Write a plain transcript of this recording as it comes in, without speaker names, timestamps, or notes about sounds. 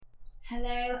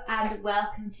Hello and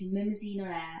welcome to Mimosine on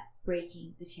Air,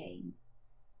 Breaking the Chains.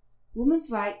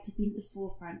 Women's rights have been at the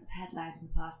forefront of headlines in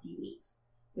the past few weeks,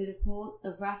 with reports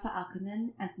of Rafa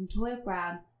Alkanen and Cyntoia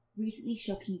Brown recently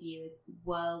shocking viewers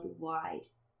worldwide.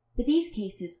 But these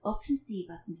cases often deceive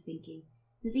us into thinking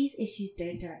that these issues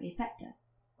don't directly affect us,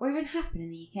 or even happen in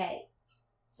the UK.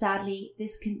 Sadly,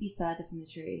 this couldn't be further from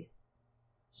the truth.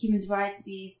 Human rights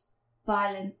abuse,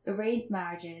 violence, arranged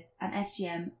marriages and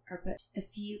FGM are but a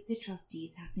few of the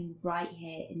atrocities happening right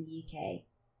here in the UK.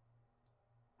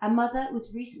 A mother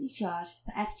was recently charged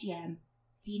for FGM,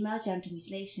 female genital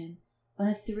mutilation, on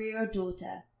a 3-year-old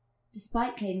daughter,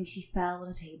 despite claiming she fell on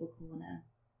a table corner.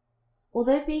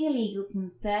 Although being illegal for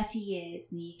more than 30 years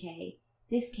in the UK,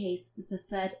 this case was the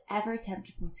third ever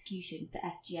attempted prosecution for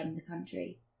FGM in the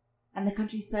country, and the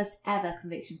country's first ever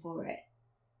conviction for it.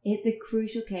 It's a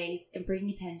crucial case in bringing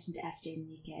attention to FGM in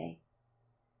the UK.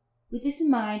 With this in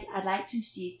mind, I'd like to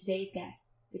introduce today's guest,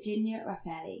 Virginia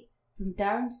Raffaelli, from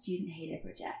Durham Student Halo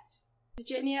Project.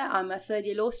 Virginia, I'm a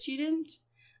third-year law student.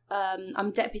 I'm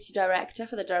Deputy Director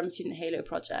for the Durham Student Halo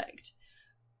Project.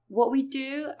 What we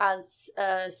do as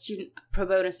a student pro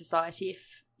bono society,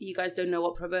 if you guys don't know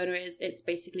what pro bono is, it's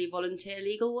basically volunteer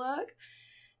legal work.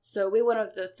 So we're one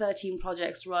of the 13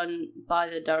 projects run by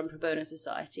the Durham Pro Bono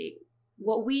Society.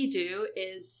 What we do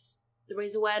is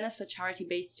raise awareness for charity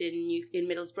based in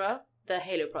Middlesbrough, the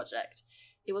Halo Project.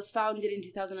 It was founded in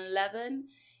 2011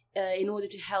 in order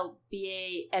to help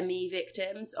BAME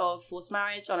victims of forced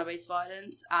marriage, honour-based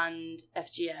violence and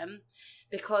FGM,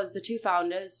 because the two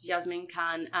founders, Yasmin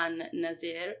Khan and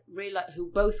Nazir,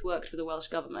 who both worked for the Welsh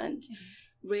Government,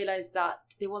 realised that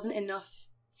there wasn't enough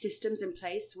systems in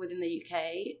place within the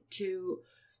UK to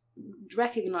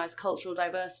recognise cultural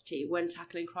diversity when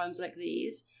tackling crimes like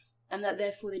these, and that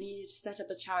therefore they needed to set up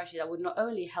a charity that would not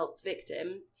only help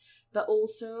victims but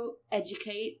also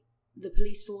educate the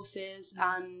police forces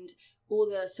and all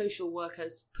the social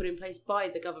workers put in place by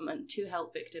the government to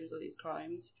help victims of these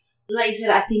crimes. Like you said,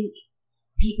 I think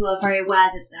people are very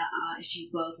aware that there are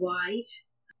issues worldwide.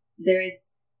 There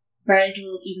is very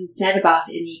little even said about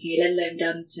it in the UK, let alone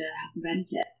done to help prevent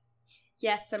it.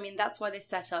 Yes, I mean, that's why they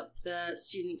set up the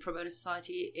Student Pro Bono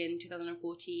Society in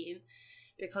 2014,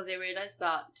 because they realised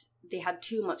that they had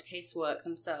too much casework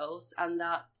themselves and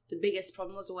that the biggest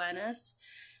problem was awareness,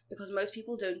 because most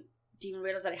people don't even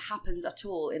realise that it happens at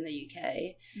all in the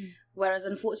UK. Whereas,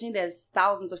 unfortunately, there's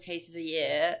thousands of cases a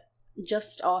year.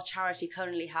 Just our charity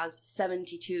currently has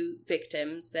 72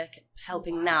 victims they're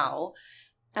helping now.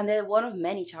 And they're one of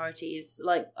many charities,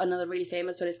 like another really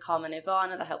famous one is Karma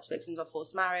Nirvana that helps victims of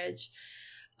forced marriage.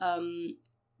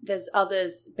 There's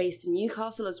others based in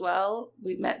Newcastle as well.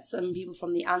 We met some people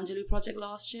from the Angelou Project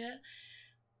last year.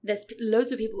 There's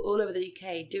loads of people all over the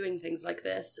UK doing things like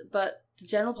this, but the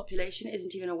general population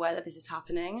isn't even aware that this is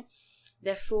happening.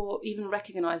 Therefore, even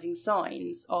recognising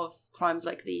signs of crimes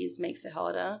like these makes it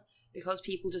harder, because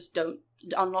people just are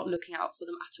not looking out for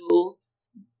them at all.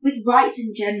 With rights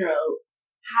in general,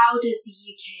 how does the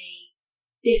UK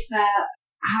differ?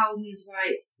 How women's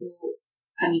rights,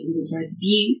 women's rights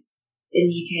abuse in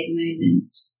the UK at the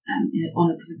moment, on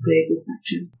a kind of global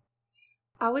spectrum?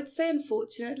 I would say,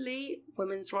 unfortunately,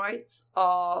 women's rights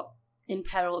are in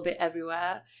peril a bit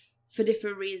everywhere for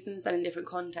different reasons and in different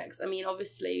contexts. I mean,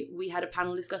 obviously, we had a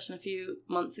panel discussion a few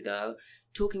months ago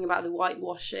talking about the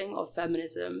whitewashing of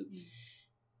feminism.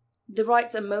 The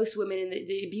rights that most women,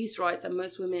 the abuse rights that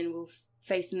most women will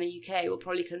face in the UK will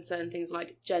probably concern things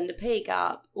like gender pay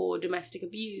gap or domestic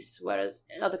abuse, whereas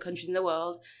in other countries in the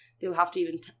world, they'll have to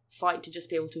even fight to just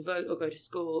be able to vote or go to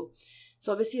school.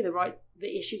 So obviously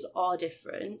the issues are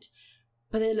different,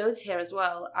 but there are loads here as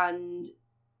well, and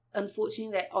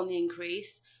unfortunately they're on the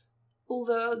increase.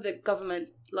 Although the government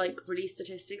released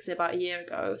statistics about a year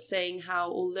ago saying how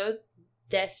although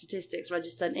their statistics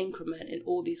register an increment in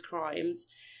all these crimes,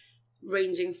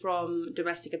 ranging from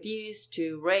domestic abuse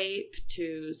to rape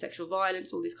to sexual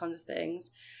violence, all these kinds of things,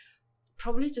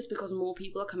 probably just because more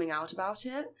people are coming out about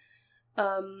it.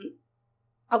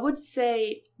 I would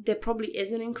say there probably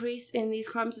is an increase in these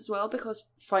crimes as well, because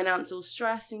financial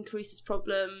stress increases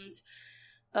problems.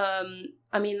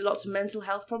 Lots of mental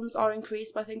health problems are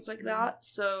increased by things like that.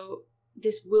 So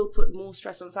this will put more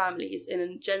stress on families in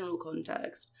a general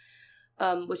context.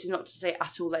 Which is not to say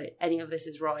at all that any of this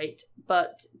is right,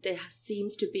 but there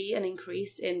seems to be an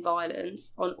increase in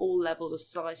violence on all levels of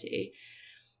society.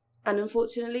 And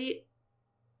unfortunately,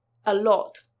 a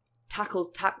lot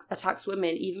attacks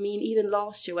women. Even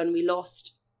last year when we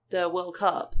lost the World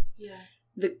Cup,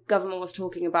 the government was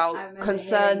talking about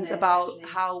concerns about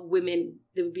how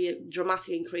there would be a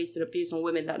dramatic increase in abuse on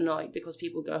women that night because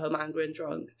people go home angry and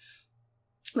drunk.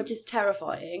 which is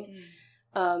terrifying.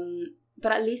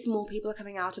 But at least more people are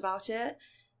coming out about it,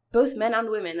 both men and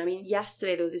women. I mean,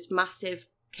 yesterday there was this massive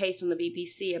case on the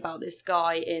BBC about this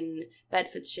guy in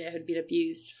Bedfordshire who'd been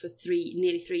abused for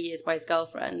nearly 3 years by his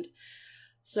girlfriend.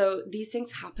 So these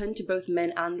things happen to both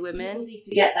men and women. People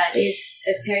do forget that it's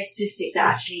a scary statistic that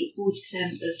actually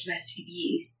 40% of domestic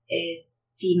abuse is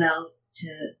females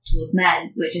towards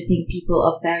men, which I think people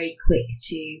are very quick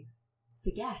to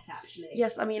forget, actually.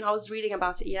 Yes, I mean, I was reading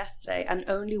about it yesterday, and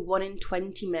only 1 in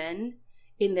 20 men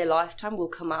in their lifetime will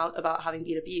come out about having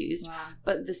been abused. Wow.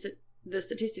 But the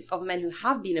statistics of men who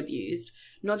have been abused,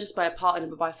 not just by a partner,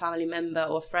 but by a family member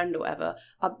or a friend or whatever,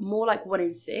 are more like 1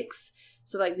 in 6.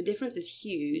 So, like, the difference is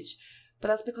huge. But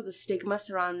that's because the stigma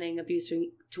surrounding abuse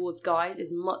towards guys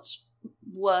is much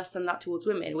worse than that towards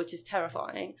women, which is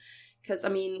terrifying. Because, I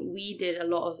mean, we did a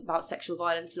lot about sexual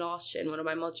violence last year in one of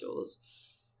my modules.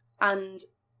 And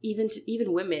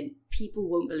even women, people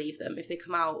won't believe them. If they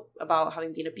come out about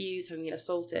having been abused, having been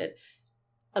assaulted,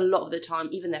 a lot of the time,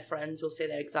 even their friends will say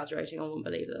they're exaggerating and won't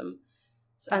believe them.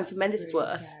 And for men, this is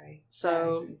worse. Scary.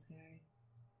 So very scary.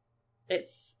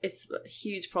 It's a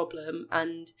huge problem.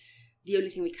 And the only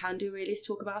thing we can do really is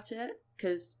talk about it,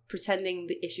 because pretending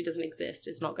the issue doesn't exist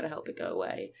is not going to help it go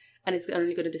away. And it's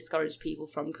only going to discourage people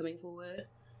from coming forward.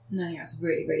 No, yeah, it's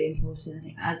really, really important. I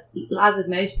think as with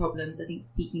most problems, I think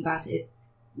speaking about it is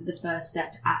the first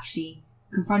step to actually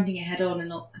confronting it head on and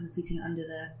not kind of sweeping it under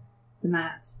the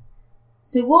mat.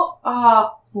 So what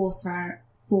are forced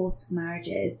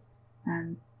marriages?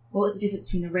 What is the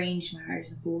difference between arranged marriage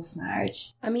and forced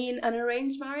marriage? I mean, an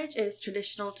arranged marriage is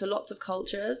traditional to lots of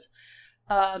cultures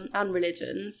and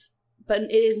religions, but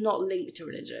it is not linked to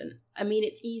religion. I mean,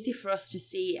 it's easy for us to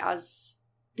see as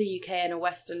the UK and a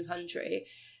Western country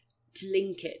to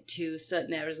link it to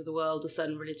certain areas of the world or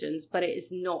certain religions, but it is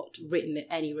not written in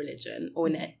any religion or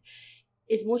in it.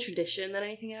 It's more tradition than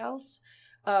anything else.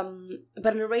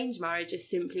 But an arranged marriage is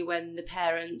simply when the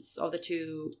parents or the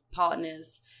two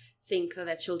partners think that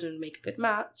their children make a good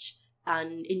match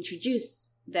and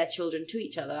introduce their children to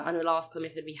each other and will ask them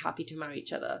if they'd be happy to marry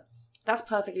each other. That's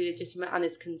perfectly legitimate, and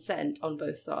there's consent on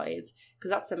both sides,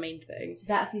 because that's the main thing. So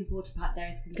that's the important part. There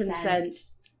is consent.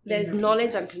 There's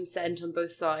knowledge and consent on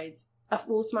both sides. A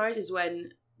forced marriage is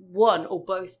when one or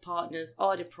both partners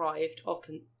are deprived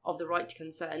of the right to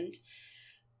consent.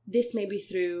 This may be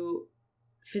through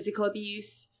physical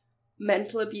abuse,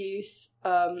 mental abuse,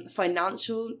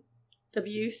 financial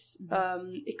abuse.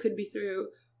 It could be through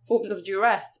forms of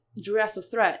duress or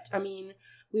threat. I mean,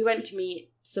 we went to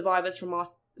meet survivors from our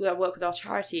work with our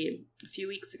charity a few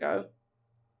weeks ago,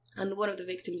 and one of the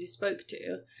victims we spoke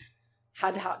to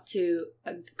had to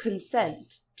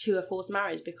consent to a forced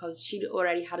marriage because she'd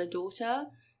already had a daughter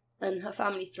and her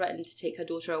family threatened to take her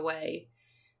daughter away.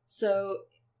 So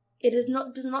it does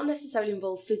not necessarily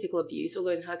involve physical abuse,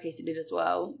 although in her case it did as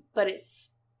well, but it's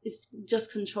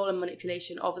just control and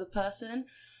manipulation of the person.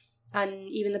 And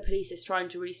even the police is trying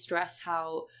to really stress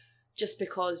how just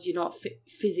because you're not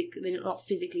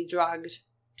physically dragged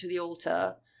to the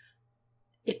altar,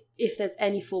 if there's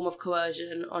any form of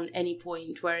coercion on any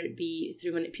point, whether it be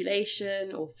through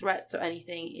manipulation or threats or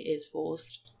anything, it is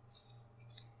forced.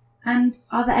 And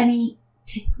are there any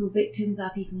typical victims? Are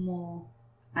people more...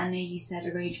 I know you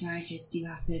said arranged marriages do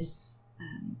happen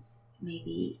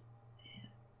maybe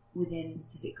within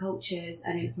specific cultures.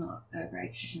 I know it's not a very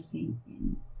traditional thing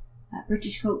in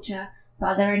British culture, but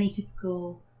are there any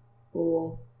typical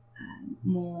or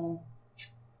more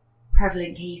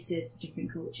prevalent cases for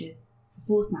different cultures for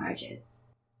forced marriages?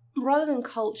 Rather than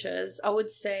cultures, I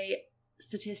would say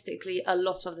statistically a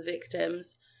lot of the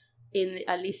victims,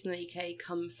 at least in the UK,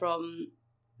 come from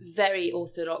very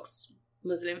orthodox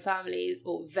Muslim families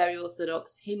or very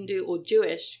orthodox Hindu or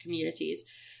Jewish communities.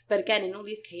 But again, in all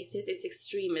these cases, it's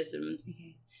extremism.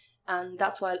 Okay. And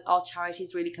that's why our charity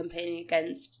is really campaigning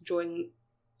against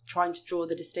trying to draw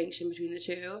the distinction between the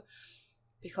two.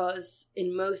 Because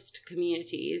in most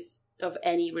communities of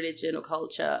any religion or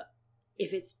culture,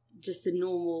 if it's just a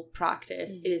normal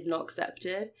practice, it is not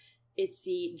accepted. It's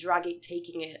the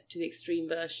taking it to the extreme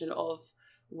version of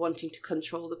wanting to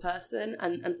control the person.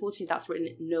 And unfortunately, that's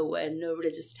written nowhere, in no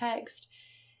religious text.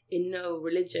 In no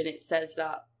religion, it says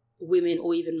that women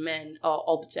or even men are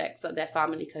objects that their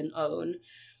family can own.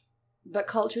 But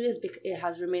culturally, it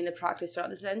has remained the practice throughout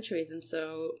the centuries, and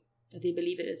so they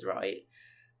believe it is right.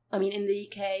 I mean, in the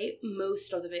UK,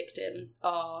 most of the victims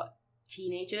are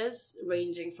teenagers,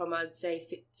 ranging from, I'd say,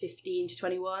 15 to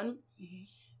 21. Mm-hmm.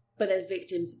 But there's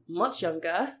victims much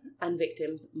younger and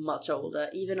victims much older.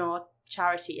 Even our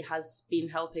charity has been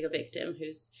helping a victim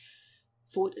who's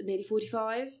nearly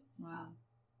 45. Wow.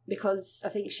 because I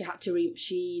think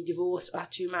she divorced or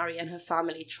had to remarry, and her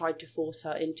family tried to force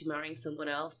her into marrying someone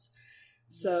else.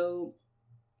 So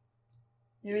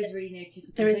there is really no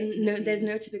typical there's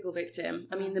no typical victim.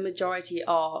 I mean, the majority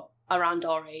are around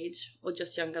our age or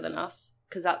just younger than us,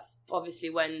 because that's obviously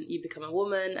when you become a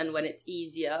woman and when it's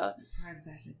easier. Prime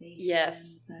fertilization.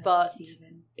 Yes, but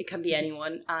it can be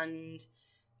anyone, and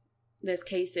there's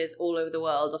cases all over the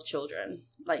world of children.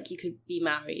 Like, you could be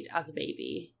married as a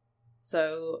baby.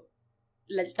 So,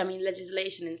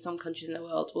 legislation in some countries in the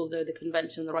world, although the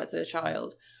Convention on the Rights of the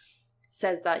Child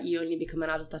says that you only become an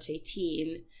adult at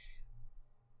 18,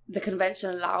 the convention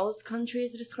allows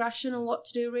countries discretion on what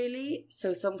to do, really.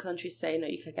 So some countries say, no,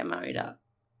 you can get married at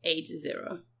age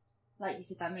 0. Like you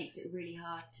said, that makes it really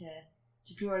hard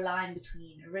to draw a line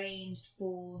between arranged,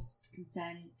 forced,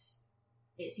 consent.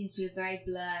 It seems to be a very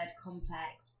blurred,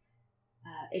 complex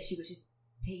issue, which is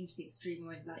taken to the extreme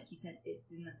where, like you said,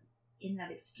 it's in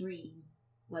that extreme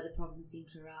where the problems seem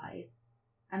to arise.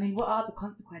 I mean, what are the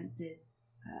consequences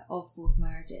of forced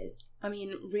marriages? I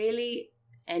mean, really,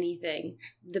 anything.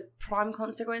 The prime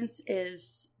consequence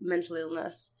is mental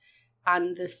illness,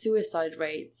 and the suicide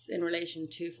rates in relation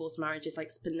to forced marriage is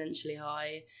exponentially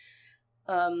high.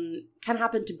 Can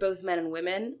happen to both men and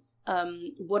women.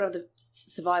 One of the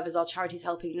survivors our charity's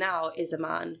helping now is a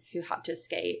man who had to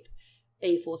escape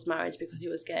a forced marriage because he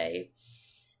was gay,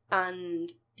 and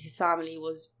his family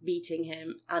was beating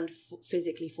him and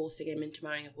physically forcing him into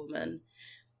marrying a woman.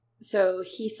 So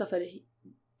he suffered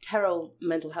terrible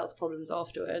mental health problems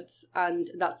afterwards, and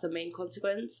that's the main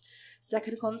consequence.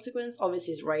 Second consequence,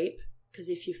 obviously, is rape, because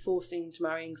if you're forcing into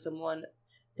marrying someone,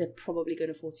 they're probably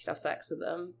going to force you to have sex with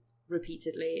them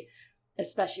repeatedly,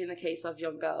 especially in the case of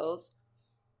young girls.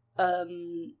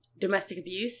 Domestic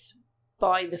abuse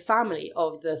by the family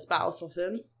of the spouse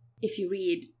often. If you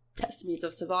read testimonies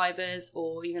of survivors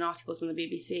or even articles on the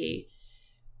BBC,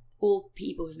 all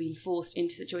people who've been forced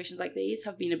into situations like these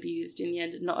have been abused in the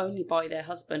end, not only by their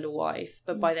husband or wife,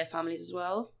 but by their families as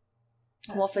well.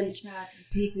 That's often so sad.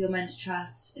 The people you're meant to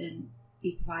trust and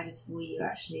be providers for you are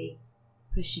actually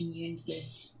pushing you into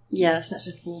this. Yes.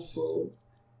 Such a awful,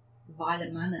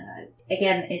 violent manner.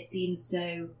 Again, it seems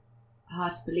so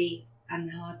hard to believe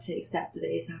and hard to accept that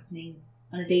it is happening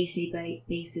on a day-to-day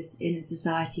basis in a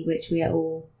society which we are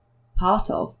all part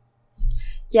of.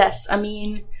 Yes, I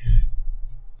mean,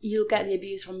 you'll get the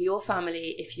abuse from your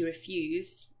family if you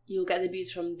refuse. You'll get the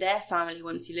abuse from their family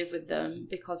once you live with them,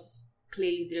 because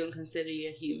clearly they don't consider you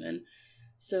a human.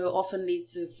 So often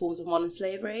leads to forms of modern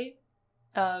slavery.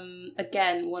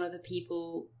 Again, one of the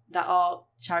people that our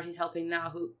charity's helping now,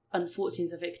 who unfortunately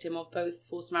is a victim of both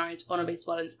forced marriage, honour-based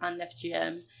violence and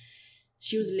FGM,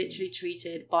 she was literally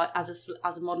treated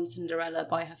as a modern Cinderella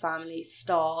by her family,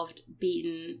 starved,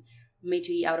 beaten, made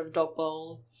to eat out of a dog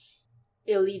bowl.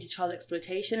 It'll lead to child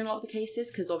exploitation in a lot of the cases,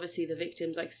 because obviously the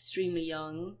victims are extremely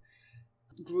young.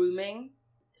 Grooming,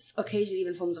 occasionally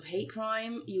even forms of hate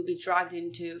crime. You'll be dragged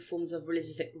into forms of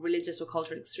religious or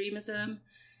cultural extremism.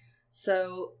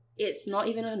 So it's not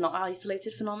even a not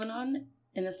isolated phenomenon,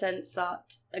 in the sense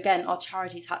that, again, our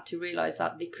charities had to realise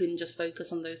that they couldn't just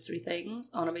focus on those 3 things,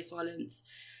 honour-based violence,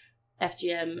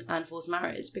 FGM and forced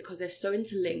marriage, because they're so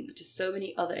interlinked to so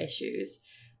many other issues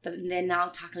that they're now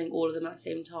tackling all of them at the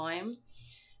same time.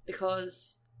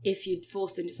 Because if you're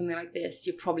forced into something like this,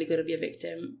 you're probably going to be a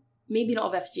victim. Maybe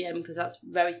not of FGM, because that's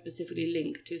very specifically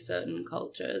linked to certain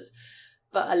cultures,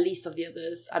 but at least of the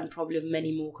others, and probably of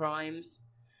many more crimes.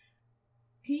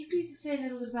 Can you please explain a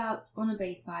little bit about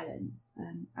honour-based violence?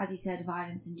 As you said,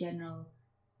 violence in general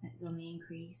is on the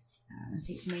increase and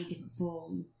takes many different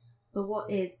forms. But what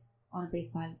is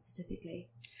honour-based violence specifically?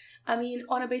 I mean,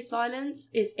 honour-based violence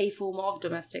is a form of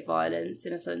domestic violence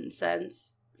in a certain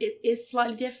sense. It is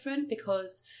slightly different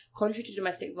because, contrary to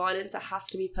domestic violence, that has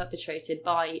to be perpetrated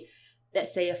by,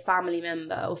 let's say, a family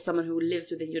member or someone who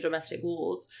lives within your domestic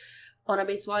walls.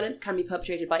 Honour-based violence can be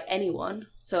perpetrated by anyone,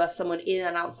 so as someone in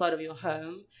and outside of your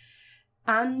home,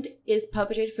 and is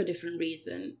perpetrated for a different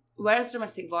reason. Whereas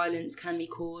domestic violence can be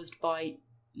caused by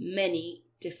many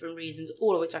different reasons,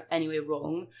 all of which are anyway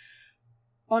wrong,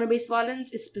 honour-based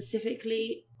violence is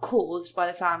specifically caused by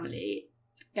the family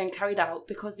and carried out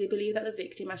because they believe that the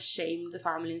victim has shamed the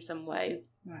family in some way.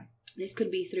 Right. This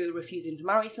could be through refusing to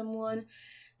marry someone.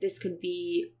 This could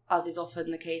be, as is often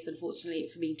the case, unfortunately,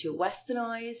 for being too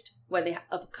westernised, where they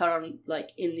occur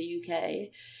in the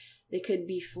UK. They could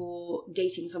be for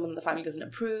dating someone the family doesn't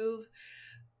approve.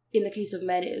 In the case of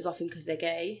men, it is often because they're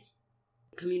gay.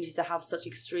 Communities that have such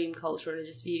extreme cultural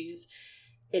religious views,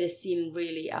 it is seen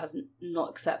really as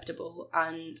not acceptable,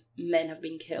 and men have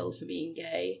been killed for being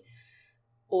gay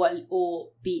or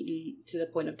beaten to the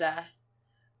point of death.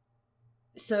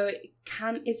 So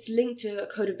it's linked to a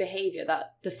code of behaviour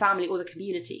that the family or the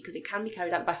community, because it can be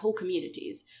carried out by whole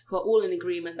communities who are all in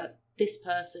agreement that this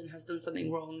person has done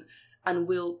something wrong and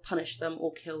will punish them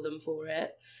or kill them for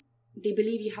it. They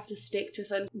believe you have to stick to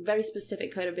some very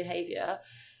specific code of behaviour,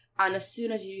 and as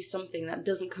soon as you do something that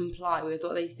doesn't comply with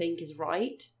what they think is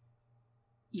right,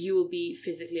 you will be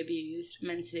physically abused,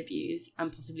 mentally abused,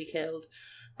 and possibly killed.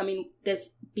 I mean,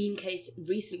 there's been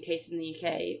recent cases in the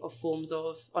UK of forms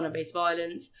of honour-based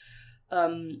violence.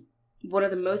 One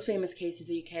of the most famous cases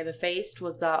the UK ever faced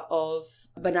was that of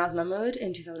Banaz Mahmood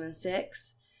in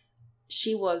 2006.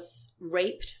 She was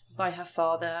raped by her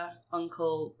father,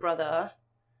 uncle, brother,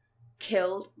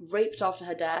 killed, raped after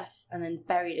her death, and then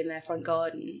buried in their front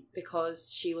garden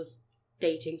because she was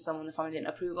dating someone the family didn't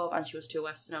approve of and she was too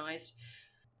westernised.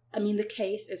 I mean, the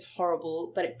case is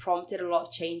horrible, but it prompted a lot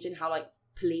of change in how,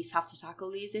 police have to tackle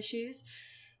these issues,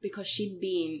 because she'd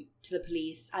been to the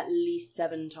police at least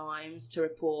 7 times to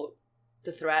report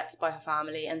the threats by her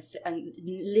family and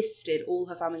listed all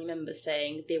her family members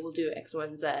saying they will do X, Y,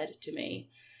 and Z to me.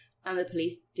 And the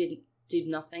police did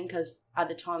nothing, because at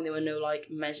the time there were no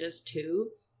measures to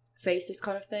face this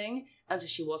kind of thing, and so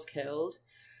she was killed.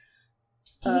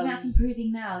 Do you think that's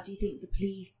improving now? Do you think the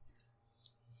police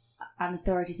and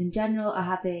authorities in general are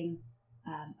having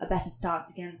a better stance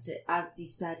against it? As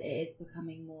you've said, it is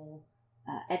becoming more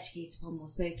educated upon, more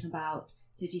spoken about.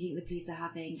 So do you think the police are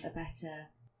having a better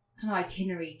kind of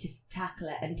itinerary to tackle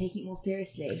it and taking it more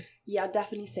seriously? Yeah, I'd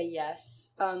definitely say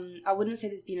yes. I wouldn't say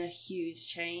there's been a huge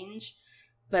change,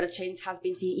 but a change has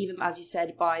been seen, even as you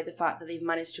said, by the fact that they've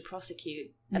managed to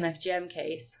prosecute an FGM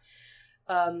case.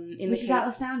 Which is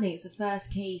astounding. It's the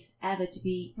first case ever to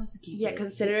be prosecuted. Yeah,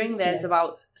 considering there's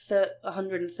about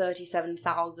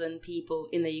 137,000 people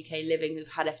in the UK living who've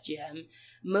had FGM.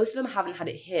 Most of them haven't had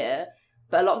it here,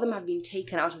 but a lot of them have been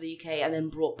taken out of the UK and then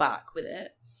brought back with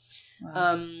it.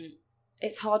 Wow.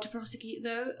 It's hard to prosecute,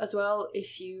 though, as well.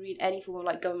 If you read any form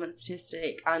of government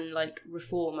statistic and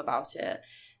reform about it,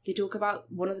 they talk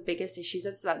about one of the biggest issues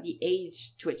is that the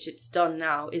age to which it's done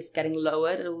now is getting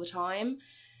lowered all the time,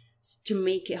 to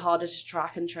make it harder to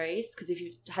track and trace. Because if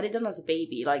you've had it done as a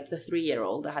baby, the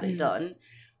 3-year-old that had it done,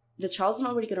 the child's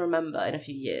not really going to remember in a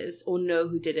few years or know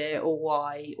who did it or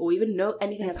why, or even know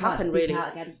anything has happened, really.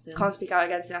 Can't speak out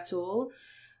against it at all.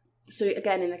 So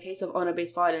again, in the case of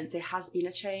honour-based violence, there has been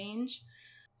a change.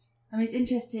 I mean, it's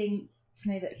interesting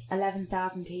to know that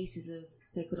 11,000 cases of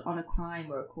so-called honour crime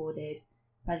were recorded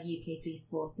by the UK police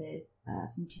forces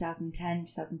from 2010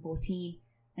 to 2014,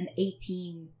 and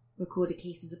 18 recorded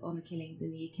cases of honour killings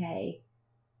in the UK.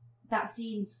 That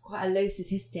seems quite a low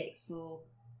statistic for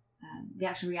the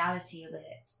actual reality of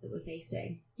it that we're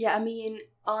facing. Yeah, I mean,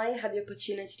 I had the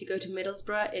opportunity to go to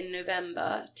Middlesbrough in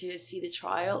November to see the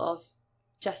trial of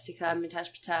Jessica and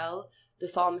Mitesh Patel, the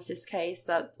pharmacist case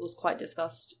that was quite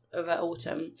discussed over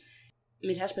autumn.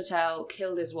 Mitesh Patel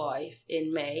killed his wife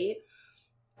in May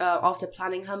after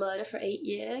planning her murder for 8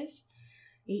 years.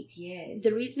 8 years?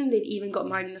 The reason they'd even got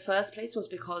married in the first place was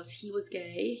because he was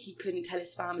gay. He couldn't tell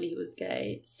his family he was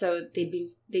gay. So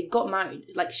they'd got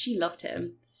married. She loved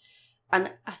him.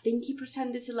 And I think he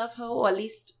pretended to love her, or at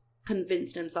least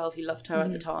convinced himself he loved her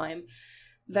at the time.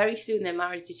 Very soon their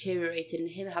marriage deteriorated, and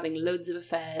him having loads of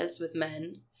affairs with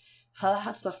men,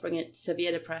 her suffering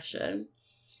severe depression,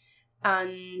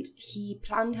 and he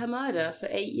planned her murder for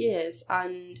 8 years,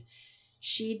 and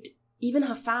even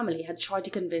her family had tried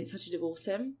to convince her to divorce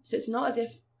him. So it's not as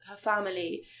if her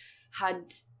family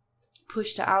had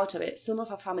pushed her out of it. Some of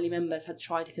her family members had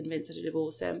tried to convince her to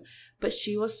divorce him, but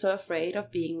she was so afraid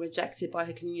of being rejected by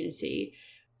her community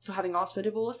for having asked for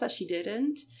divorce that she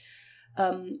didn't.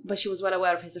 But she was well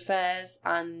aware of his affairs,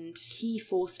 and he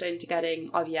forced her into getting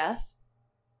IVF.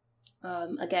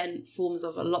 Again, forms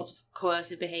of a lot of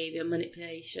coercive behaviour,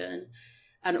 manipulation,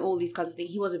 and all these kinds of things.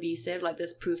 He was abusive.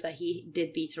 There's proof that he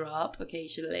did beat her up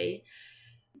occasionally.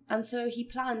 And so he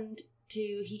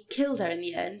killed her in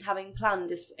the end, having planned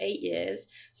this for 8 years,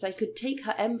 so he could take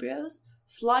her embryos,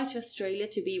 fly to Australia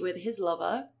to be with his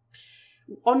lover,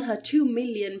 on her £2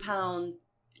 million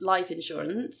life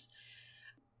insurance.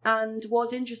 And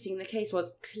what's interesting in the case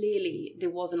was clearly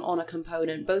there was an honour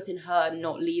component, both in her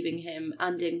not leaving him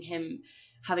and in him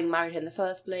having married her in the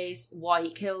first place, why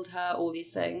he killed her, all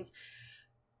these things.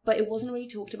 But it wasn't really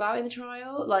talked about in the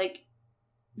trial.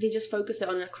 They just focused it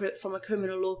on from a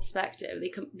criminal law perspective.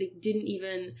 They didn't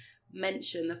even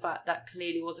mention the fact that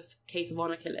clearly was a case of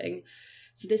honour killing.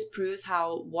 So this proves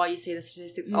why you say the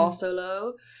statistics are so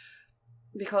low.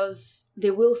 Because they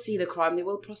will see the crime, they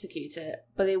will prosecute it,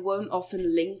 but they won't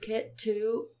often link it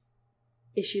to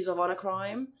issues of honour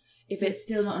crime. If it's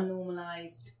still not a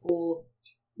normalised or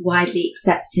widely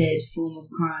accepted form of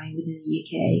crime within the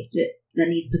UK that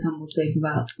needs to become more spoken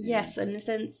about. Yes, in a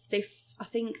sense, I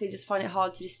think they just find it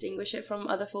hard to distinguish it from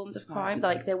other forms of crime.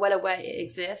 Like, they're well aware it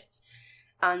exists.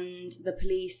 And the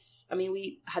police, I mean,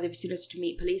 we had the opportunity to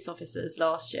meet police officers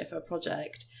last year for a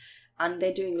project, and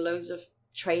they're doing loads of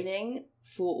training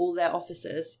for all their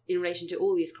officers in relation to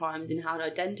all these crimes and how to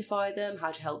identify them,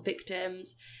 how to help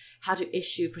victims, how to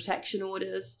issue protection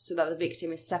orders so that the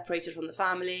victim is separated from the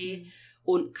family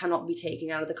or cannot be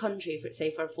taken out of the country,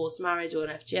 for a forced marriage or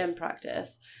an FGM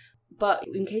practice. But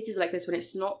in cases like this, when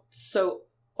it's not so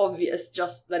obvious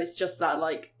it's just that,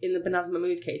 like in the Banaz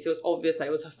Mahmood case, it was obvious that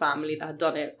it was her family that had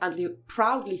done it, and they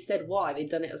proudly said why they'd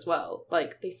done it as well.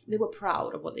 Like they were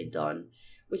proud of what they'd done,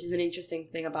 which is an interesting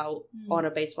thing about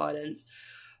honour-based violence.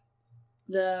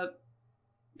 The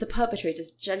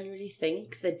perpetrators genuinely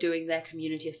think they're doing their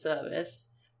community a service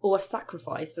or a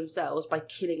sacrifice themselves by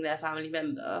killing their family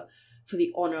member for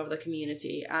the honour of the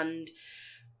community. And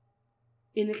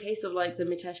in the case of like the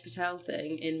Mitesh Patel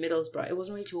thing in Middlesbrough, it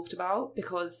wasn't really talked about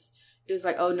because it was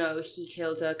like, oh no, he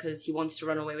killed her because he wanted to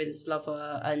run away with his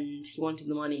lover and he wanted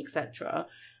the money, etc.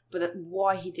 But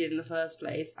why he did in the first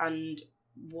place and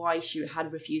why she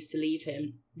had refused to leave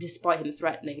him despite him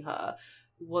threatening her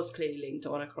was clearly linked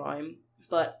to honour crime.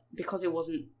 But because it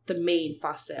wasn't the main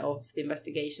facet of the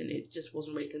investigation, it just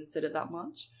wasn't really considered that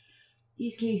much.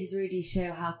 These cases really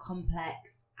show how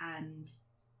complex and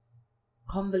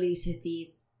convoluted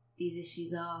these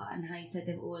issues are, and how you said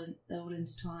they're all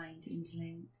intertwined,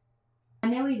 interlinked. I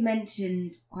know we've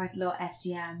mentioned quite a lot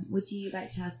FGM. Would you like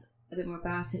to tell us a bit more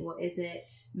about it? What is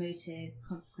it? Motives,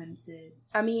 consequences?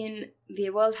 I mean, the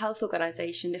World Health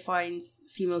Organization defines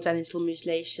female genital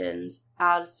mutilations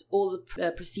as all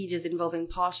the procedures involving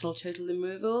partial or total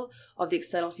removal of the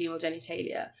external female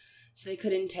genitalia. So they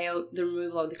could entail the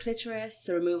removal of the clitoris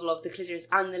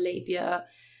and the labia,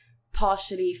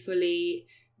 partially, fully,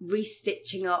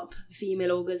 restitching up the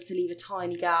female organs to leave a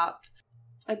tiny gap.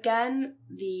 Again,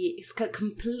 it's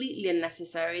completely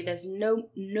unnecessary. There's no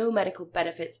medical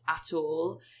benefits at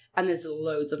all, and there's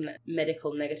loads of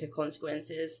medical negative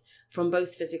consequences from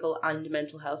both physical and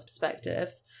mental health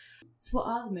perspectives. So what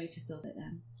are the motives of it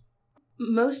then?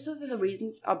 Most of the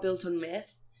reasons are built on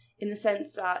myth, in the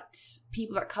sense that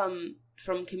people that come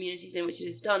from communities in which it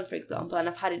is done, for example, and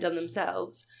have had it done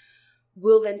themselves,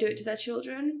 will then do it to their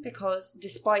children because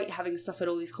despite having suffered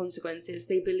all these consequences,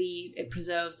 they believe it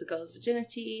preserves the girl's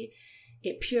virginity,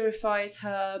 it purifies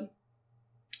her,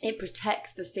 it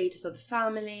protects the status of the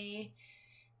family,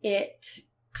 it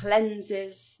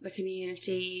cleanses the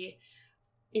community.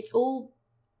 It's all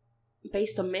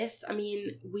based on myth. I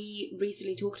mean, we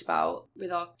recently talked about,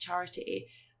 with our charity,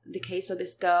 the case of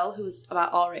this girl who was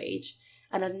about our age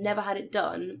and had never had it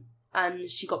done,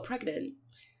 and she got pregnant.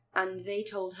 And they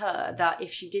told her that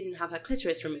if she didn't have her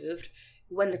clitoris removed,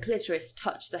 when the clitoris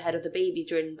touched the head of the baby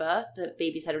during birth, the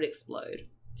baby's head would explode.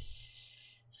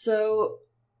 So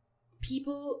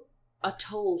people are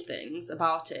told things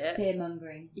about it.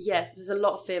 Fear-mongering. Yes, there's a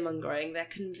lot of fear-mongering. They're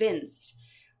convinced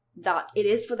that it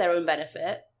is for their own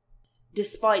benefit,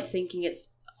 despite thinking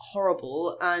it's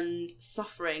horrible and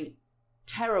suffering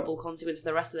terrible consequences for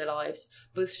the rest of their lives,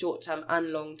 both short-term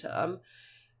and long-term.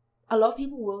 A lot of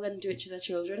people will then do it to their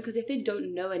children because if they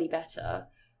don't know any better,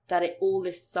 that all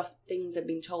this stuff, things they're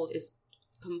being told is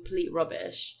complete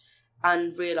rubbish,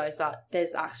 and realise that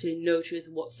there's actually no truth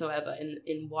whatsoever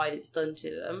in why it's done to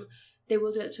them, they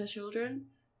will do it to their children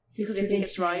because they think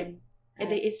it's right.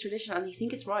 It's tradition and they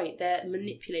think it's right. They're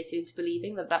manipulated into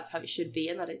believing that that's how it should be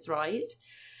and that it's right.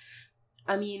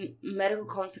 I mean, medical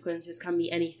consequences can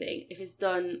be anything. If it's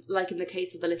done, like in the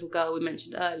case of the little girl we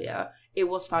mentioned earlier, it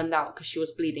was found out because she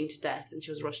was bleeding to death and she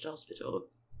was rushed to hospital.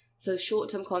 So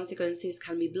short-term consequences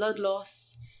can be blood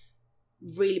loss,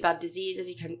 really bad diseases.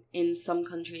 In some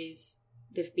countries,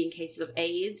 there have been cases of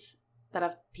AIDS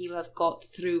that people have got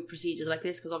through procedures like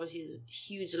this because obviously there's a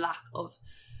huge lack of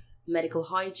medical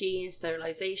hygiene,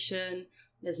 sterilisation.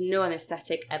 There's no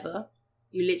anaesthetic ever.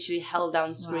 You literally held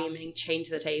down screaming, wow, chained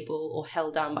to the table, or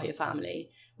held down by your family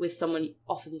with someone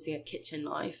often using a kitchen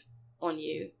knife on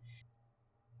you.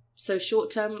 So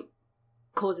short-term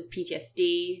causes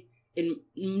PTSD. In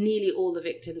nearly all the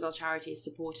victims our charity is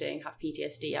supporting have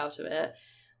PTSD out of it.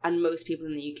 And most people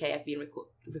in the UK have been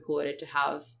recorded to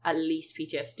have at least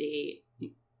PTSD.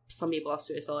 Some people are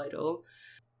suicidal.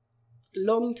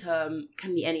 Long-term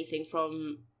can be anything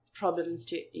from problems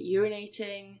to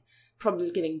urinating,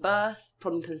 problems giving birth,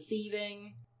 problem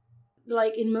conceiving.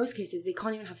 Like, in most cases, they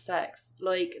can't even have sex.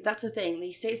 Like, that's the thing.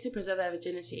 They say it's to preserve their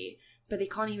virginity, but they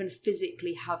can't even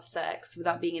physically have sex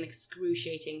without being in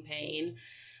excruciating pain.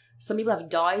 Some people have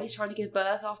died trying to give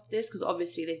birth after this because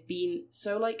obviously they've been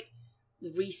so like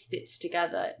re-stitched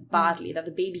together badly that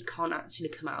the baby can't actually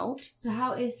come out. So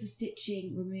how is the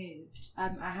stitching removed?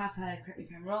 I have heard, correct me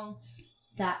if I'm wrong,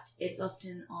 that it's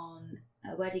often on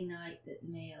a wedding night that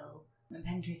the male, when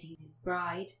penetrating his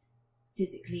bride,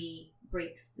 physically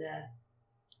breaks the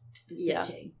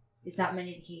stitching. Is that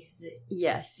many of the cases that...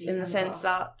 Yes, in the sense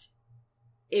that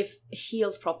if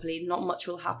healed properly, not much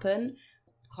will happen.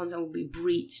 Consent will be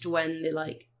breached when they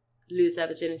like lose their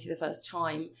virginity the first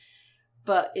time.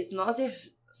 But it's not as if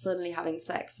suddenly having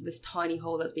sex, this tiny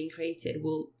hole that's being created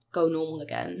will go normal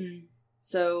again.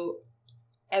 So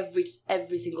every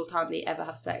single time they ever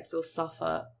have sex, they'll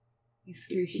suffer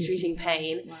excruciating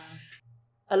pain. Wow.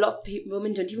 A lot of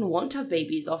women don't even want to have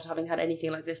babies after having had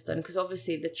anything like this done, because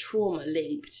obviously the trauma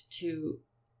linked to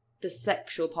the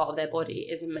sexual part of their body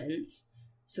is immense.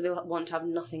 So they'll want to have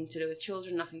nothing to do with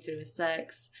children, nothing to do with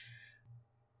sex.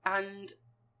 And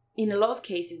in a lot of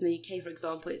cases in the UK, for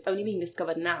example, it's only being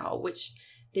discovered now, which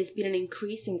there's been an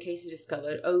increase in cases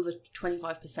discovered, over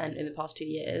 25% in the past 2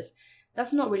 years.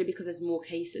 That's not really because there's more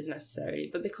cases necessarily,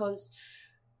 but because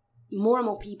more and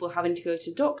more people having to go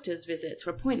to doctor's visits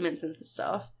for appointments and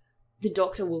stuff, the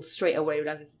doctor will straight away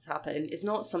realize this has happened. It's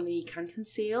not something you can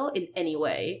conceal in any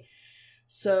way.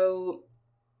 So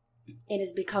it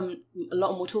has become a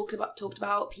lot more talked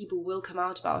about. People will come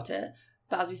out about it.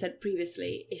 But as we said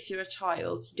previously, if you're a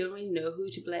child, you don't really know who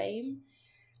to blame.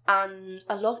 And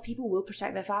a lot of people will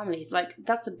protect their families. Like,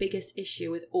 that's the biggest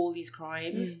issue with all these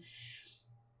crimes.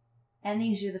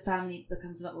 Anything to do with the family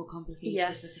becomes a lot more complicated.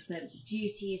 Yes. There's a sense of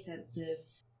duty, a sense of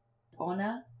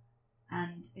honour,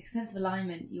 and a sense of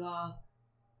alignment. You are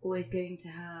always going to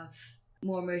have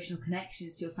more emotional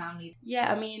connections to your family.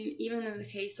 Yeah, I mean, even in the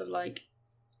case of, like,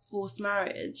 forced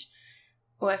marriage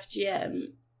or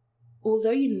FGM,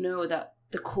 although you know that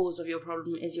the cause of your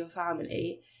problem is your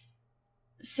family,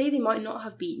 say they might not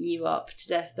have beaten you up to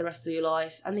death the rest of your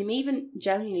life, and they may even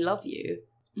genuinely love you.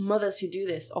 Mothers who do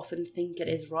this often think it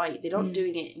is right. They're not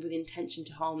doing it with intention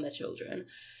to harm their children.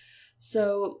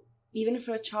 So even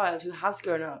for a child who has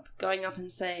grown up, going up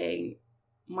and saying,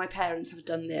 my parents have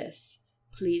done this,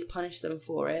 please punish them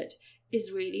for it,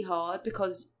 is really hard,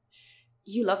 because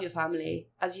you love your family.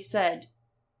 As you said,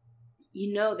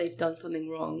 you know they've done something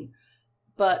wrong.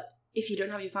 But if you don't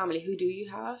have your family, who do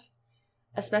you have?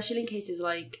 Especially in cases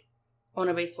like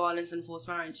honour-based violence and forced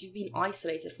marriage, you've been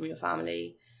isolated from your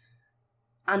family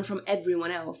and from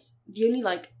everyone else. The only,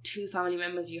 like, 2 family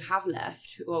members you have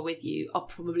left who are with you are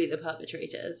probably the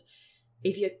perpetrators.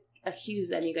 If you accuse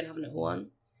them, you're going to have no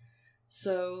one.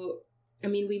 So, I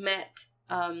mean, we met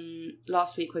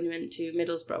last week when we went to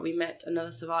Middlesbrough, we met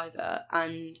another survivor,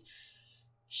 and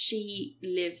she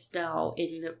lives now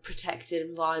in a protected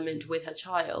environment with her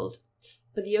child.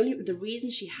 But the reason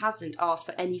she hasn't asked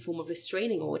for any form of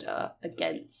restraining order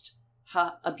against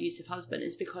her abusive husband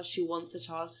is because she wants the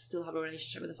child to still have a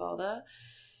relationship with the father,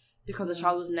 because the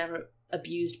child was never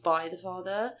abused by the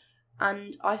father.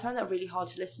 And I find that really hard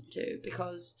to listen to,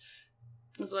 because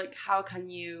I was like, how can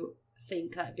you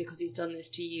think that because he's done this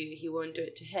to you, he won't do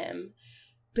it to him?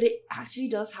 But it actually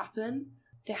does happen.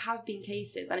 There have been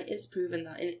cases, and it is proven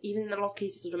that even in a lot of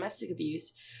cases of domestic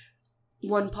abuse,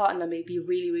 one partner may be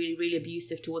really, really, really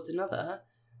abusive towards another,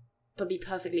 but be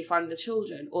perfectly fine with the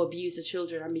children, or abuse the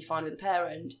children and be fine with the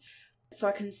parent. So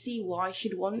I can see why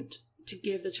she'd want to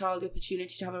give the child the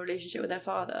opportunity to have a relationship with their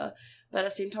father, but at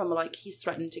the same time, like, he's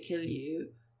threatened to kill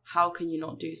you. How can you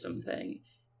not do something?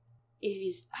 If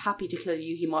he's happy to kill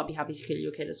you, he might be happy to kill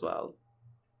your kid as well.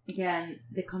 Again,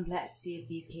 the complexity of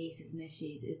these cases and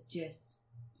issues is just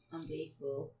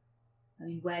unbelievable. I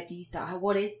mean, where do you start?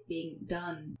 What is being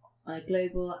done on a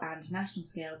global and national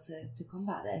scale to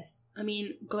combat this? I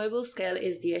mean, global scale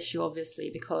is the issue, obviously,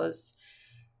 because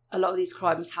a lot of these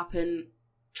crimes happen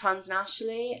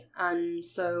transnationally, and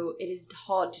so it is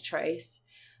hard to trace,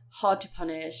 hard to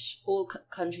punish. All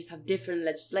countries have different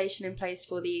legislation in place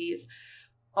for these.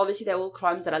 Obviously, they're all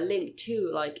crimes that are linked to,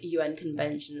 like, UN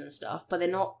conventions and stuff, but they're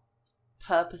not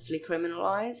purposefully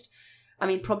criminalised. I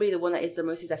mean, probably the one that is the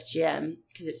most is FGM,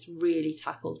 because it's really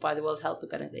tackled by the World Health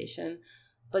Organization.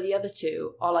 But the other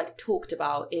 2 are, like, talked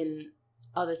about in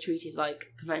other treaties,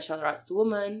 like Convention on the Rights of the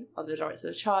Woman, or the Rights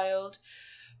of the Child.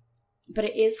 But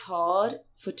it is hard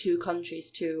for 2 countries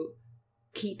to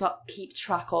keep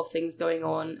track of things going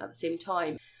on at the same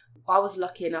time. I was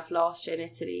lucky enough last year in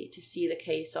Italy to see the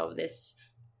case of this,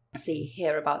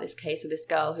 hear about this case of this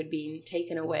girl who'd been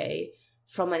taken away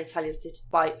from an Italian city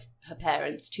by her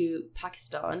parents to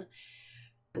Pakistan.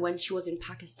 When she was in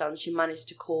Pakistan, she managed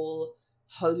to call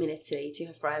home in Italy to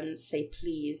her friends, say,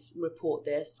 please report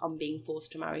this, I'm being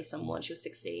forced to marry someone. She was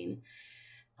 16.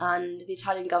 And the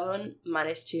Italian government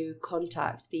managed to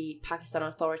contact the Pakistan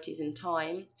authorities in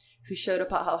time, who showed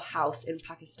up at her house in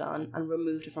Pakistan and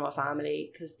removed her from her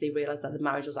family because they realised that the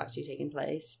marriage was actually taking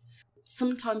place.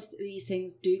 Sometimes these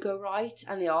things do go right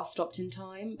and they are stopped in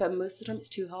time, but most of the time it's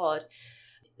too hard.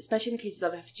 Especially in the cases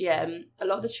of FGM, a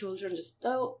lot of the children just,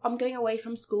 I'm going away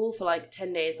from school for like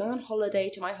 10 days, going on holiday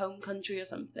to my home country or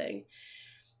something.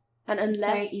 And unless... It's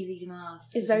very easy to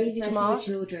mask. It's very easy to mask.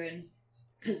 Especially with children.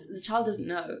 Because the child doesn't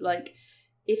know. Like,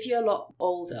 if you're a lot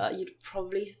older, you'd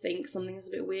probably think something is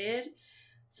a bit weird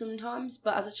sometimes,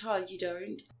 but as a child, you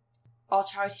don't. Our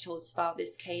charity told us about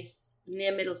this case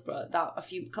near Middlesbrough that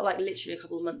literally a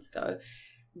couple of months ago,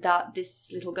 that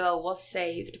this little girl was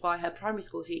saved by her primary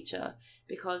school teacher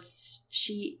because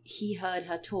he heard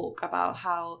her talk about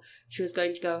how she was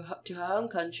going to go to her home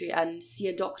country and see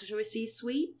a doctor to receive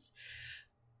sweets.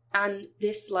 And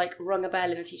this rung a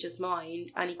bell in the teacher's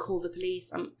mind, and he called the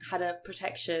police and had an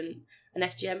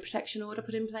FGM protection order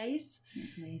put in place.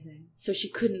 That's amazing. So she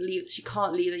can't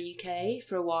leave the UK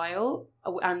for a while,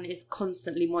 and is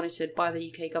constantly monitored by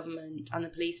the UK government and the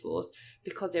police force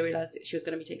because they realised that she was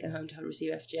going to be taken home to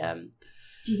receive FGM.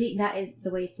 Do you think that is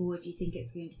the way forward? Do you think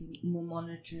it's going to be more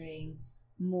monitoring,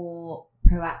 more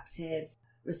proactive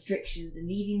restrictions in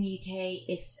leaving the UK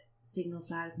if signal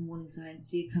flags and warning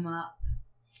signs do come up?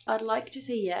 I'd like to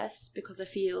say yes, because I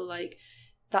feel like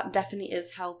that definitely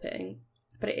is helping,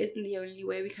 but it isn't the only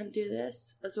way we can do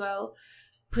this as well.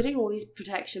 Putting all these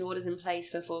protection orders in place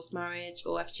for forced marriage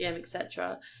or FGM,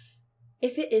 etc.,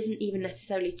 if it isn't even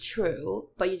necessarily true,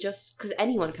 but you just, because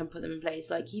anyone can put them in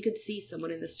place, you could see someone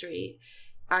in the street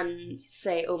and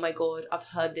say, oh my God, I've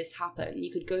heard this happen.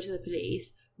 You could go to the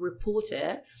police, report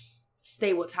it,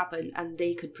 say what's happened, and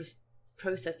they could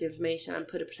process the information and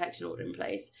put a protection order in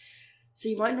place. So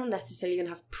you might not necessarily even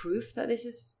have proof that this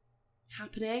is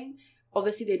happening.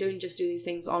 Obviously, they don't just do these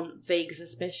things on vague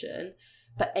suspicion,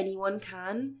 but anyone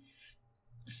can.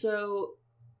 So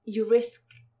you risk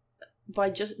by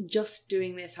just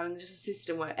doing this, having just a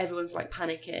system where everyone's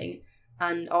panicking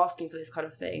and asking for this kind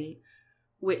of thing,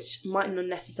 which might not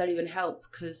necessarily even help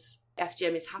because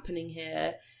FGM is happening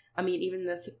here. I mean, even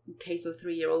the case of the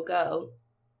 3-year-old girl,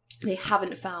 they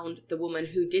haven't found the woman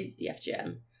who did the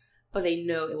FGM. But they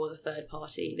know it was a third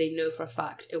party. They know for a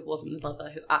fact it wasn't the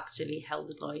mother who actually held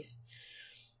the knife.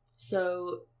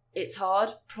 So it's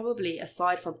hard, probably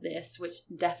aside from this, which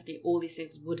definitely all these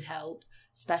things would help,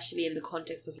 especially in the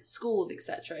context of schools,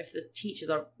 etc. If the teachers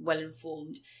are well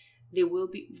informed, they will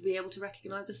be able to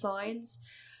recognise the signs.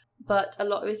 But a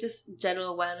lot of it is just general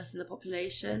awareness in the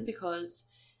population, because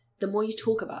the more you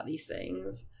talk about these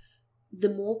things, the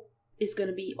more it's going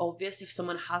to be obvious if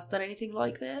someone has done anything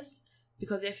like this.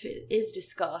 Because if it is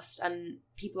discussed and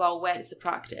people are aware it's a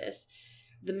practice,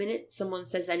 the minute someone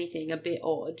says anything a bit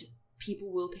odd,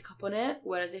 people will pick up on it.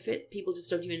 Whereas if people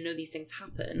just don't even know these things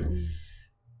happen,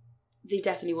 they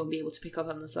definitely won't be able to pick up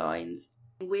on the signs.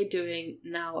 We're doing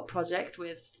now a project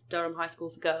with Durham High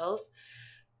School for Girls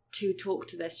to talk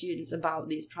to their students about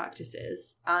these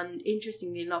practices. And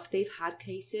interestingly enough, they've had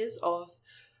cases of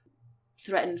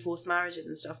threatened forced marriages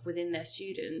and stuff within their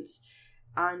students.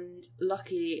 And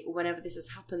luckily, whenever this has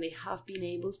happened, they have been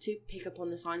able to pick up on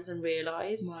the signs and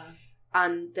realise,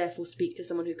 and therefore speak to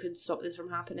someone who could stop this from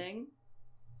happening.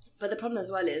 But the problem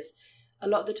as well is, a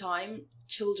lot of the time,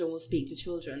 children will speak to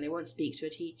children. They won't speak to a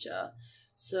teacher.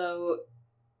 So,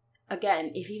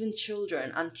 again, if even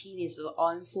children and teenagers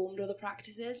are informed of the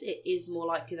practices, it is more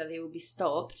likely that they will be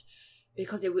stopped,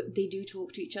 because they do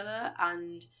talk to each other.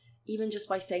 And even just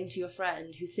by saying to your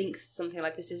friend who thinks something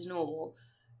like this is normal,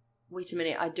 wait a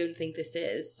minute, I don't think this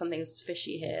is. Something's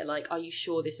fishy here. Are you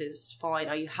sure this is fine?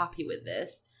 Are you happy with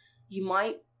this? You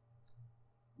might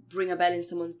ring a bell in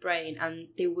someone's brain and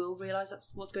they will realise that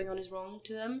what's going on is wrong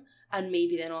to them, and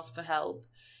maybe then ask for help.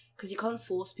 Because you can't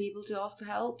force people to ask for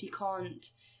help. You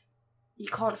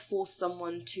can't force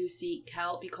someone to seek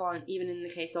help. You can't, even in the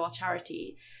case of our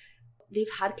charity,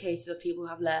 they've had cases of people who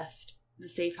have left the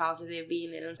safe houses they've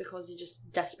been in because they're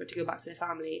just desperate to go back to their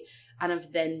family and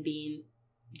have then been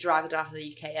dragged out of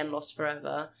the UK and lost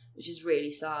forever, which is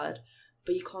really sad.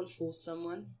 But you can't force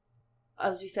someone.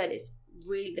 As we said, it's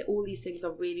really, all these things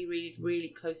are really, really, really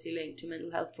closely linked to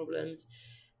mental health problems.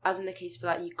 As in the case for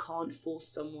that, you can't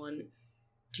force someone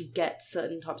to get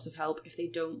certain types of help if they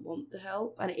don't want the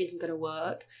help, and it isn't going to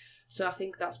work. So I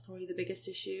think that's probably the biggest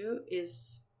issue,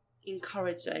 is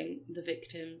encouraging the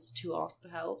victims to ask for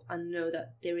help and know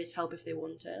that there is help if they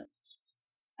want it.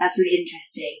 That's really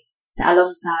interesting. That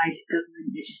alongside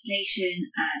government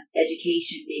legislation and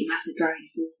education being massive driving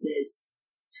forces,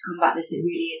 to combat this, it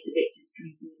really is the victims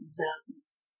coming forward themselves and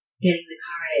getting the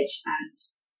courage and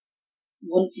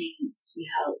wanting to be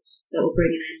helped that will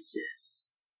bring an end to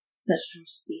such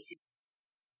atrocities.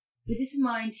 With this in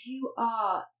mind, who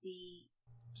are the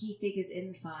key figures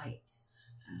in the fight?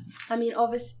 I mean,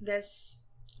 obviously,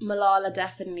 Malala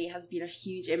definitely has been a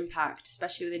huge impact,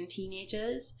 especially within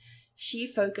teenagers. She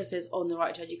focuses on the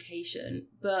right to education,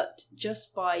 but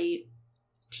just by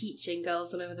teaching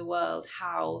girls all over the world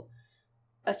how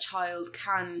a child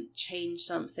can change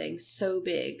something so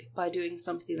big by doing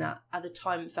something that at the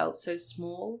time felt so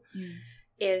small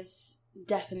is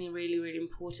definitely really, really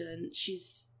important.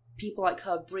 People like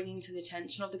her bringing to the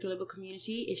attention of the global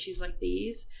community issues like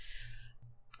these.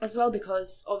 As well,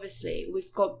 because obviously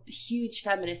we've got huge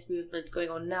feminist movements going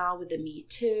on now with the Me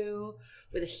Too,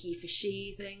 with the he for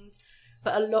she things.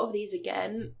 But a lot of these,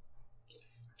 again,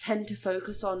 tend to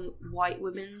focus on white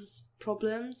women's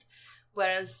problems,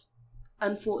 whereas,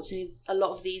 unfortunately, a lot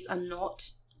of these are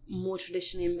not more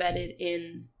traditionally embedded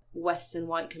in Western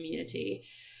white community.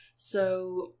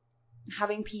 So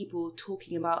having people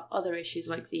talking about other issues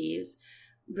like these,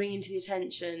 bringing to the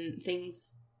attention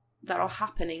things that are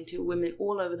happening to women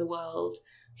all over the world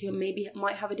who maybe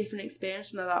might have a different experience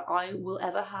from that I will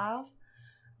ever have,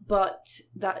 but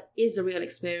that is a real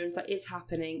experience that is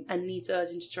happening and needs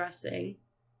urgent addressing,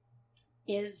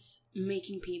 is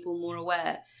making people more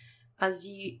aware. As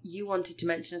you wanted to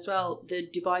mention as well, the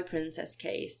Dubai Princess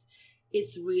case,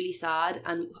 it's really sad,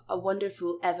 and I wonder if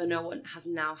we'll ever know what has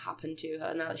now happened to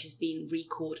her now that she's been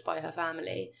recalled by her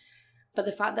family. But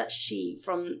the fact that she,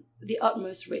 from the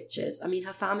utmost riches, I mean,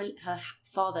 her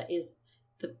father is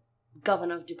the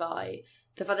governor of Dubai.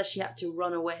 The fact that she had to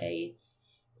run away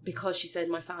because she said,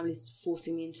 my family's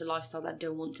forcing me into a lifestyle that I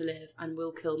don't want to live and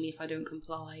will kill me if I don't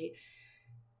comply,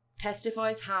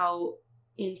 testifies how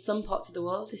in some parts of the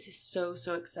world this is so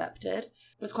accepted.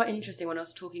 It was quite interesting when I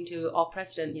was talking to our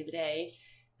president the other day,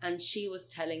 and she was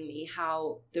telling me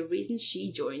how the reason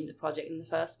she joined the project in the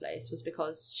first place was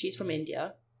because she's from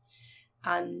India.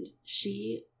 And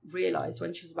she realised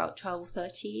when she was about 12 or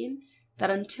 13 that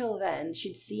until then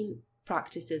she'd seen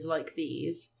practices like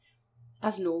these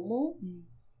as normal,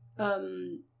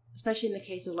 especially in the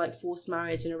case of like forced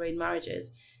marriage and arranged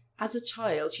marriages. As a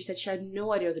child, she said she had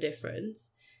no idea of the difference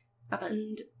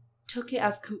and took it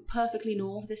as perfectly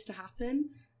normal for this to happen.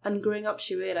 And growing up,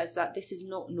 she realised that this is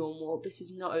not normal, this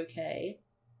is not okay.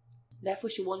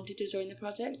 Therefore, she wanted to join the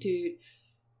project to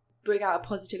bring out a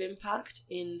positive impact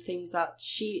in things that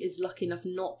she is lucky enough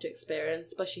not to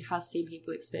experience, but she has seen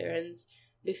people experience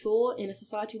before in a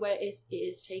society where it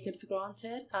is taken for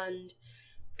granted and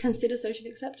considered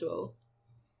socially acceptable.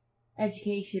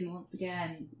 Education, once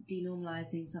again,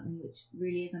 denormalising something which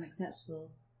really is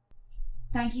unacceptable.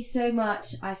 Thank you so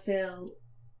much. I feel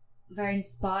very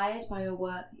inspired by your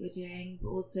work that you're doing, but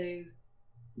also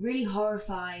really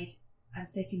horrified and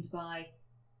sickened by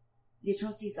the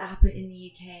atrocities that happen in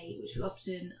the UK, which we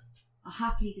often are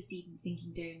happily deceived into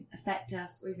thinking don't affect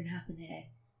us or even happen here.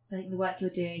 So I think the work you're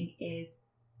doing is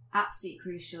absolutely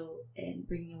crucial in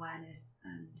bringing awareness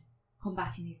and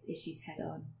combating these issues head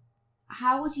on.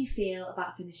 How would you feel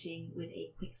about finishing with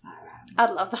a quickfire round? I'd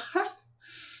love that.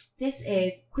 This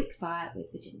is Quickfire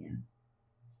with Virginia.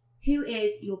 Who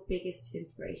is your biggest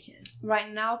inspiration?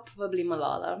 Right now, probably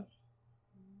Malala.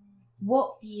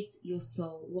 What feeds your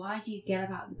soul? Why do you get up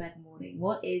out of the bed in the morning?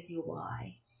 What is your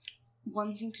why?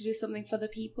 Wanting to do something for the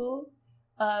people.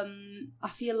 I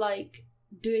feel like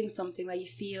doing something that you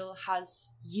feel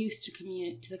has use to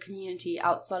the community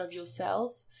outside of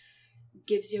yourself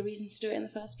gives you a reason to do it in the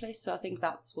first place. So I think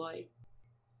that's why.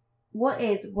 What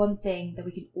is one thing that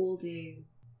we can all do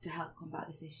to help combat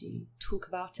this issue? Talk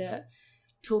about it.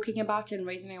 Talking about it and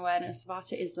raising awareness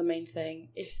about it is the main thing.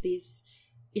 If these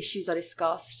issues are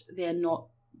discussed, they're not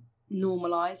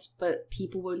normalised, but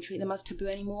people won't treat them as taboo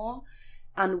anymore,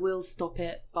 and will stop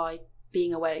it by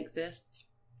being aware it exists.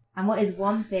 And what is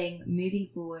one thing moving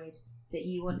forward that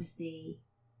you want to see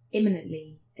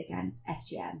imminently against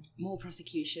FGM? More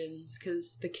prosecutions,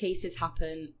 because the cases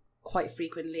happen quite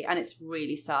frequently, and it's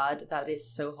really sad that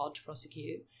it's so hard to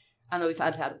prosecute. I know we've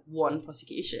had one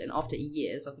prosecution after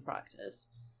years of the practice.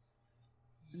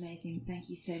 Amazing, thank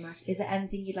you so much. Is there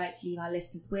anything you'd like to leave our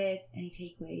listeners with? Any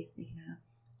takeaways they can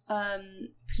have?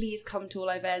 Please come to all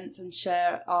our events and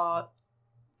share our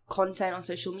content on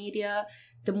social media.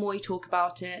 The more you talk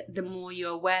about it, the more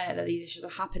you're aware that these issues are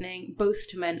happening, both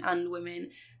to men and women.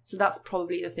 So that's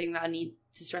probably the thing that I need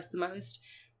to stress the most.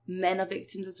 Men are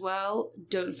victims as well.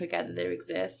 Don't forget that they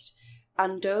exist.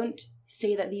 And don't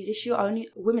say that these issues are only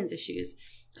women's issues,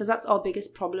 because that's our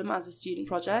biggest problem as a student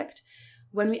project.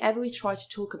 whenever we try to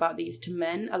talk about these to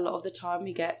men, a lot of the time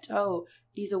we get, oh,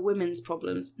 these are women's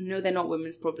problems. No, they're not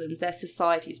women's problems. They're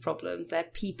society's problems. They're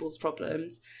people's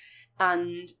problems.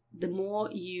 And the more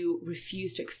you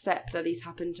refuse to accept that these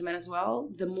happen to men as well,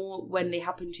 the more when they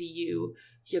happen to you,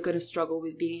 you're going to struggle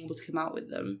with being able to come out with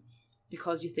them,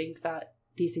 because you think that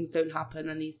these things don't happen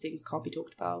and these things can't be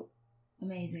talked about.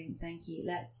 Amazing. Thank you.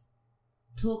 Let's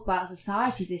talk about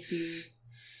society's issues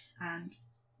and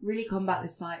really combat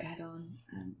this fight head on.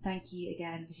 Thank you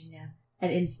again, Virginia.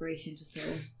 An inspiration to us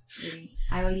all. Really.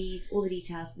 I will leave all the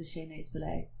details in the show notes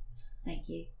below. Thank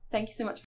you. Thank you so much.